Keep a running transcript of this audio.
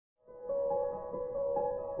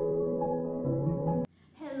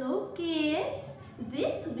Hello kids!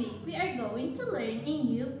 This week we are going to learn a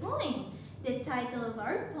new poem. The title of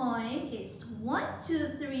our poem is 1,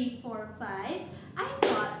 2, 3, 4, 5. I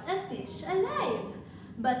caught a fish alive.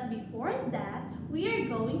 But before that, we are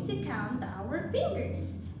going to count our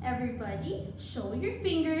fingers. Everybody, show your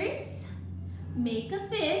fingers. Make a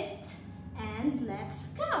fist and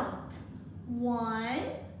let's count. 1,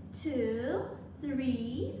 2,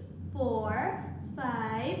 3, 4,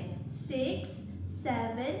 5, 6,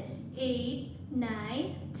 7, 8,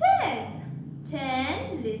 9, 10.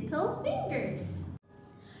 10 little fingers.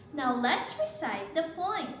 Now let's recite the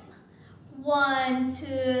poem. 1,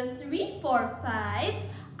 2, 3, 4, 5.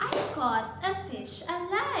 I caught a fish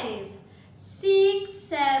alive. 6,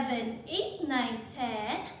 7, 8, 9,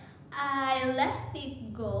 10. I let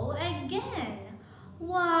it go again.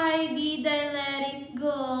 Why did I let it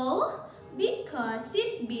go? Because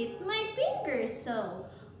it bit my finger so.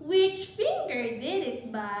 Which finger did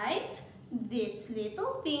it bite? This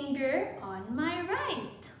little finger on my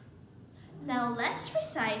right. Now let's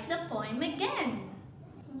recite the poem again.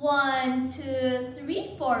 1, 2,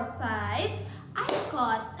 3, 4, 5. I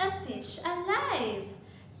caught a fish alive.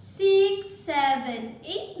 6, 7,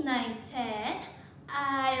 8, 9, 10.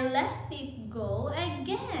 I let it go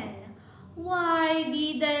again. Why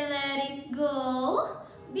did I let it go?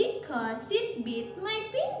 Because it bit my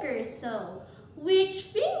finger so. Which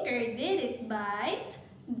finger did it bite?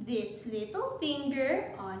 This little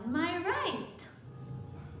finger on my right.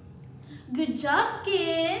 Good job,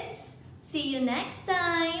 kids! See you next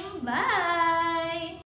time. Bye!